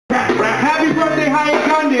birthday, how you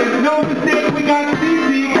done this? No mistake, we got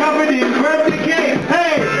CC covered in birthday cake.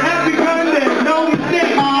 Hey, happy birthday, no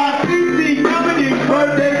mistake. CC covered in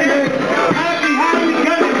birthday cake. Happy, how you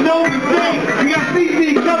done this? No mistake, we got CC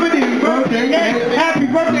covered in birthday cake. Happy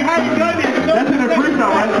birthday, how you done this? No That's in the freestyle,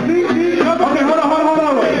 right? CC covered. Okay, hold on.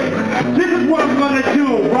 This is what I'm gonna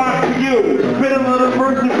do, rock for you. Spit a little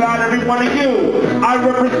verse about every one of you. I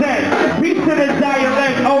represent. Peace to the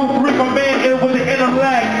Dyalekt, 03, my man, it was the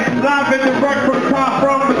intellect. Live and direct from top,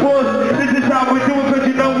 from the bush. This is how we do it, cause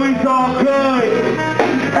you know we's all good.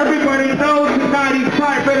 Everybody knows tonight he's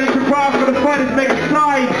tight, ready to ride for the fun and make it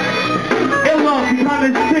tight. Illa,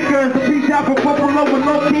 behind the stickers, a piece out for Buffalo with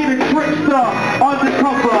Loki and Trixta.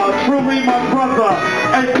 Undercover, truly my brother.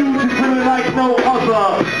 And dudes is really like no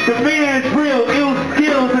other. The man's real, ill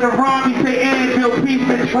skills, and the rhyme he say anvil, peace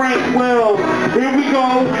and tranquil. Here we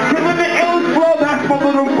go. Killing the ill flow, that's my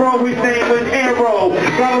little bro, his name was Arrow.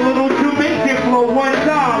 Got a little Jamaican flow one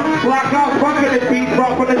time. Block out, bucket the beat,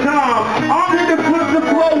 rock for the time. I'm here to flip the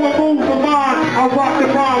flow and move the mind. I rock the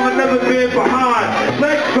rhyme, I've never been behind.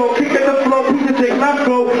 Let's go, kicking the flow, people say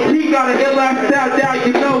Lefco. He got an ill-ass style down,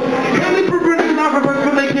 you know. Really preventing our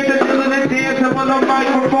reference, get the deal and dance. I'm on the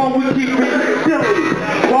microphone, we keep it silly.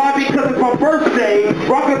 Why? Because it's my birthday.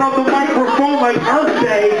 Rocking on the microphone like Earth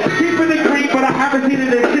Day. Keeping it green, but I haven't seen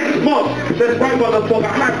it in 6 months. That's right, motherfucker,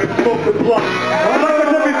 I haven't smoked the blunt. I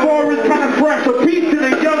love it before, it's kind of fresh. So peace to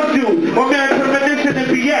the young dude. My man, premonition and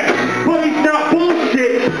BX. But he's not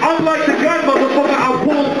bullshit. Unlike the gun, motherfucker, I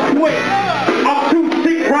pull quick. I'm too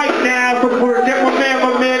sick right now, so we're get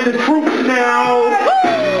my man, the troops now.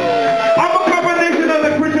 I'm a combination of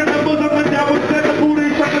the Christian and Muslim and devil, send the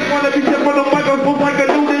Buddhist. I just wanna be set for the microphone like a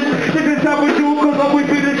nudist. This is how we do it, cause always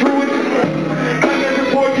be the truest. I get the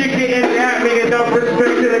boy, you getting that, make enough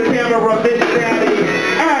respect to the camera, bitch daddy.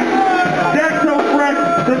 That's so fresh,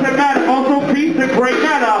 doesn't matter. Also, peace, a great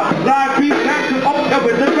matter. Live beat, action, up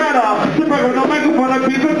with the matter. Super on the microphone, I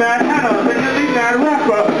beat the mad hatter. Secondly, mad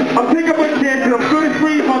rapper. I'm taking my chance, and I'm good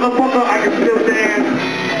free, motherfucker, I can still dance.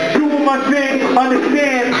 Doing my thing,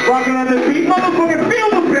 understand, rocking on the beat, motherfucker, feel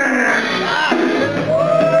the band.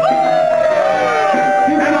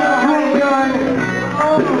 Give it up a higher gun.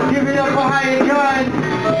 Give it up a higher gun.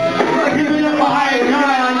 Give it up a higher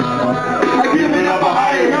gun. Give it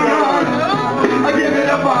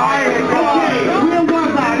up a higher gun. Okay, real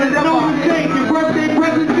was I? There's no mistake. Your birthday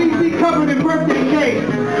present, CC covered in birthday cake.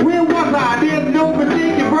 Where was I? There's no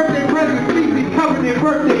mistake. Your birthday present, CC covered in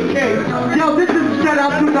birthday cake. Yo, this is a shout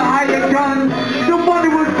out to the higher gun. Somebody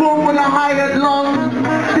was born with a higher lung.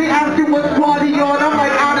 They asked you what's party on. I'm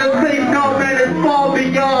like, out of space, no man, it's far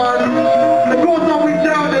beyond. The ghost always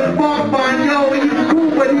down and spark mine, yo. He's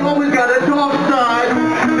cool, but he always got a dark side.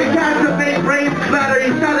 The cats that make brain splatter. He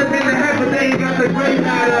shot him in the head, but then he got the gray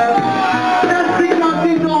matter. That's because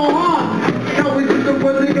he's so hard. Now we see the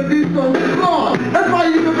one thing because he's so strong. That's why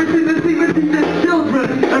you can see the secret teach his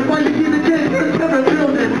children. That's why you see the kids in the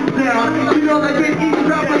building down. You know they can eat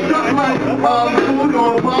crap and stuff like food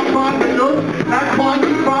or popcorn noodles. That's why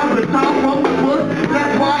you find the top from the bush.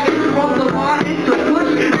 That's why it's from the line, it's the push.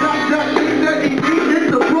 That's that thing that he eats, it's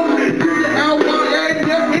the brook. To the L-Y-N,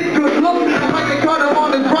 yeah, it's good look. Like they got him on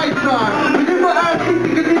his right side. But you know I'm easy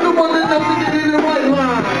because he's the one that's thinking in the right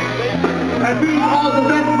line. And being all the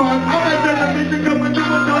best fun, I'm at the mission coming through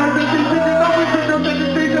with no hesitation. There's always been no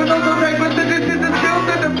hesitation, no direct, but the dishes is still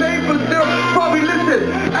in the paper, still probably listen.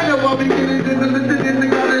 I know I'll be getting this and listen in the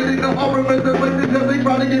garden, they know all remember what they do, they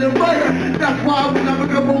try to get it right. That's why when I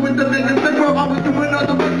come over with the niggas, they grow up with doing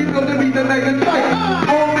other work, you know to be the niggas fight.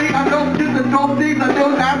 For me, I don't get the dope things, I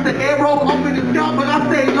don't have the arrow up in the sky, but I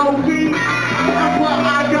stay low key. That's why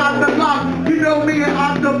I got the lock. You know me and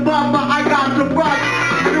I'm the bomber, I got the rock.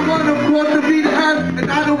 You don't want to want to be the ass,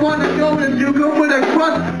 and I don't want to go and you go with a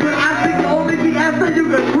crust. But I think only the answer you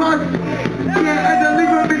can trust. Yeah, and the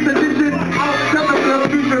lyrics edition, I'll tell them the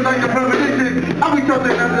future like a premonition. I'll be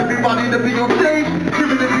something else everybody to be on stage.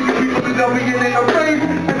 Giving the people to know me in a race.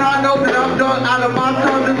 And I know that I'm done out of my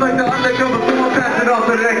time, just like the undercover, so I'll pass it off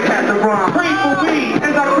to the next cat to rhyme. Free for me,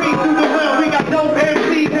 as I creep through the hood, we got dope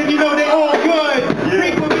MCs and you know they all good.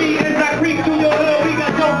 Free for me, as I creep through the hood, we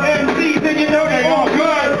got dope MCs and you know they all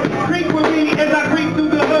good. Creep with me as I creep through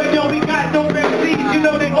the hood, yo, we got dope MCs, you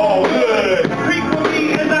know they all good. Creep with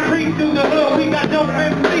me as I creep through the hood, we got dope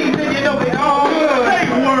MCs, and you know they all good. Say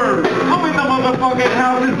word. I'm in the motherfucking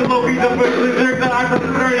house, it's the Loki, the first lyrics that I can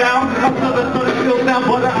turn out. I'm southern, still down,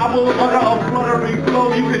 butter, I will butter a fluttering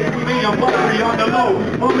flow. You can see me, I'm buttery on the low.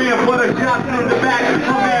 My man butter shots in the back,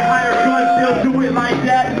 my man higher gun, still do it like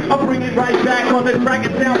that. I'll bring it right back on the track,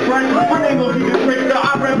 it sounds right. My name will be the Trixta,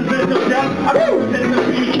 I represent the death, I represent the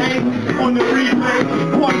BK on the replay.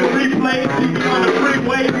 Want the replay, even on the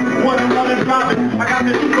freeway. What I'm running, driving. I got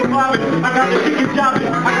the super vibing. I got the chicken jobbing.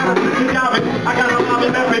 I got the chicken jobbing. I got a love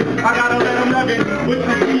and effort. I gotta let them love it. With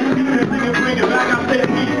the peace, you can sing and bring it back. I said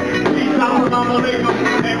peace. Peace, assalamu alaikum.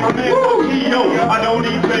 And my man, Yo, I don't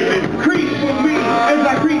need bacon. Creep with me as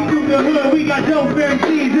I creep through the hood. We got dope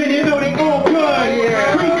MCs and you know they all good.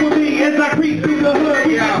 Creep with me as I creep through the hood.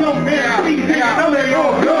 We got dope MCs and you know they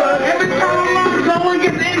all good. Every time I'm on, someone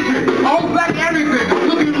gets injured. All black everything.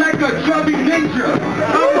 Looking like a chubby ninja.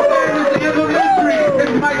 I'm the man of elementary.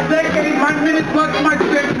 It's my decade, my minute plus my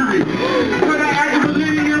century. When I add the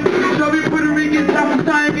millennium, chubby Puerto Rican, South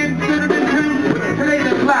Science, cinnamon Tim. Today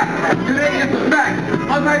it's black. Today it's fact.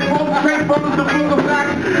 Unlike both straight from the book of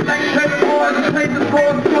facts. Like check boards, take the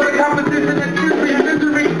scores, for the competition and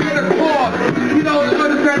misery, get a score. You know,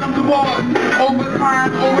 understand I'm the boss.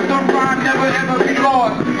 Overtime, overtime rhyme, never ever be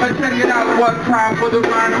lost. But check it out, one time for the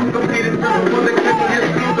rhyme, who completed for the kid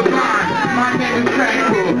gets through the blind. My name is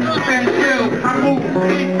Tranquil, stand still, I move,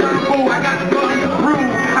 I got the gun to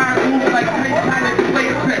prove. I move like Titanic play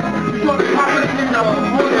set. So the competition of the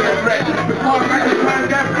more than a threat. Before I can try and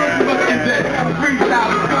get first, look at that. Freestyle,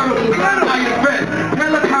 incredible, I invent.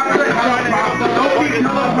 Helicopter, Loki,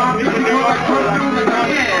 telephone, you can go like perfume in the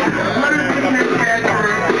hand. What is it in that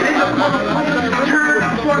in the turn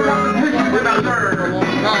for competition when I learn.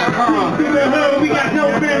 Through the hood, we got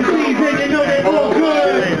dope MCs and you know they all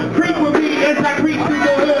good. Creep with me as I creep through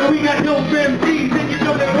the hood. We got dope MCs and you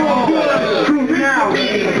know they all good. TruthNow.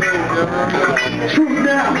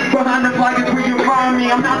 TruthNow. Behind the flag is where you find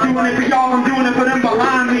me. I'm not doing it for y'all, I'm doing it for them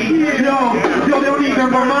behind me. Yo, they don't even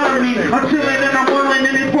remind me. I'm chilling and I'm whirling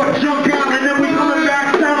and it's what junk out. And then we coming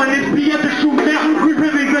back down and it's be at the TruthNow. We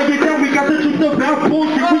really break it down, we got the truth about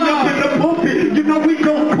bullshit. We up in the pulpit, you know we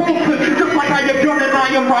don't pulpit. Just like I am done and I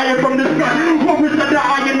am riot from the sky. What was the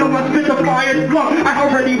eye, you know I spit the fire's blood. I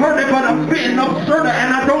already heard it, but I'm spitting absurd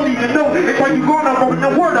and I don't even know if you gonna run the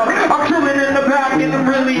word up. I'm chilling in the back and I'm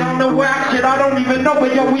really on the whack shit. I don't even know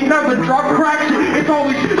it, yo, we never drop crack shit. It's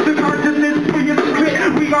always the consciousness for your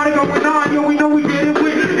spit. We got it going on, yo, we know we did it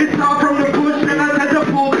with. It's all from the bush and I said the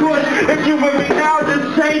full push. If you with me now,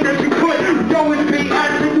 just say that you could. Yo, it's me,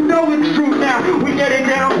 and you know it's true now. We get it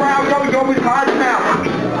down proud, yo, it's hot now.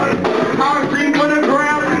 Hard stream for the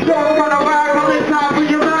ground, yo, I'm gonna ride on the top of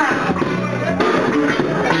your mind.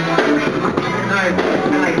 Nice.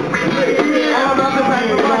 All about the back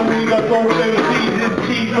of we got those MCs, it's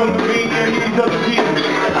cheese from the beat, and these other cheese.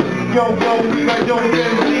 Yo, we got those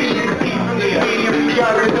MCs, it's cheese from the beat, and we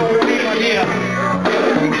got it over here.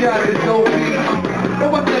 We got it over here. But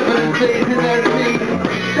what's up for the stage in that beat?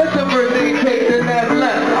 That's the birthday cake and that's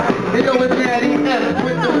left. You know it's Natty S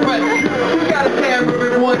with the rest. We got a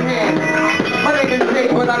camera in one hand. My name is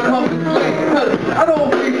Jake, but I come to play. Cause I don't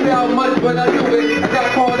freestyle much, but I do it. I got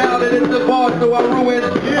called out and it's the bar, so I ruin a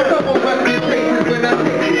couple reputations when I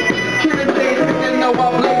take it. Killing days, cause you know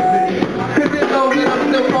I'm blazing. Cause you know that I'm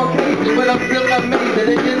still Caucasian, but I'm still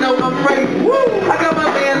amazing. And you know I'm crazy. I got my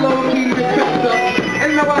man Loki, the Trixta.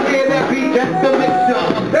 And now I hear that beat, that's the mixture.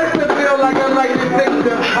 That's the feel like I like the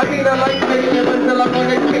picture. I mean I like picture until I'm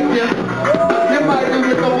gonna kick you. You might do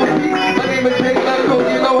this over beat. My name is Lefco,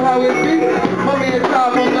 you know how it be. My man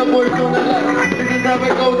Top on the voice on the left. This is how it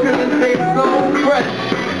goes till the stage so fresh.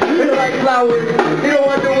 It's like flowers. You know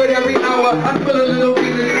I do it every hour. I feel a little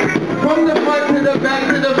beat. From the front to the back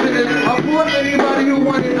to the finish. I want anybody who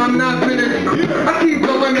wants it, I'm not finished. I keep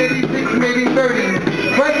going maybe 6, maybe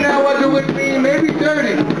 30. Right now I do it clean, maybe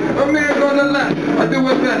 30. A man's on the left, I do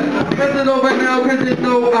it best. Press it over now cause you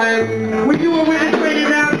know I'm... When you were with it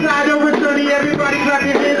raining outside over 30, everybody clap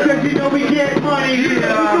your hands cause you know we get money. When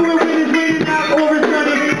you were with it raining out over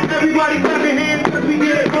 30, everybody clap your hands cause we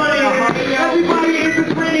get money. Everybody, if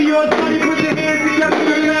it's raining, you're funny, put your hands together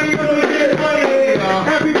for that cause we get money.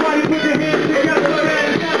 Everybody put your hands together for that.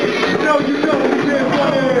 You know we get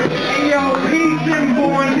money. Hey yo, peace and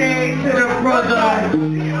born day to the brother.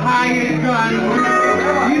 Highest gun.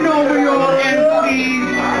 You know we all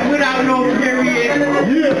MCs without no period.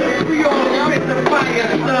 We all spit the fire,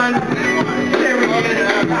 son. Serious.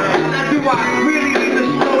 Now do I really need to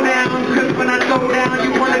slow down? Cause when I slow down,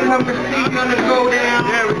 you wanna come and see me on the go down.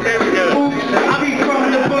 Oops, I be from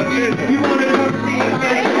the boogie. You wanna come see me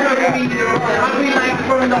and serve me. I be like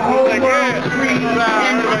from the whole world street.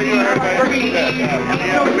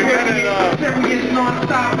 No serious,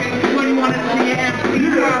 non-stopping. When you wanna see MC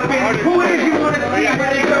dropping, who is you wanna see when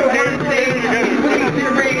they go down stage? Police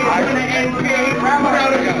and rage, when the NK,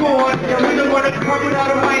 without a score, we don't wanna come without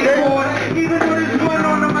a whiteboard. Even though there's one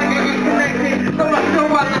on the mic and get connected, so I know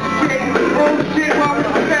about the shit. Oh shit, well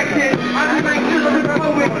respected. I be like just a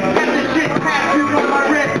poet, got the shit packed, you know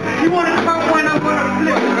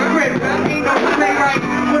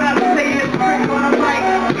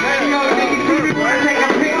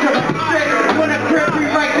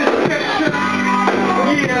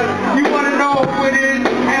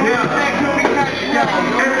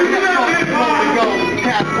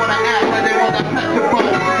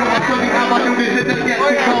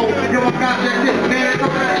God, that's it, man. It's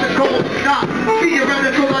a gold. Nah, see your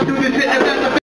brother, so I do this shit.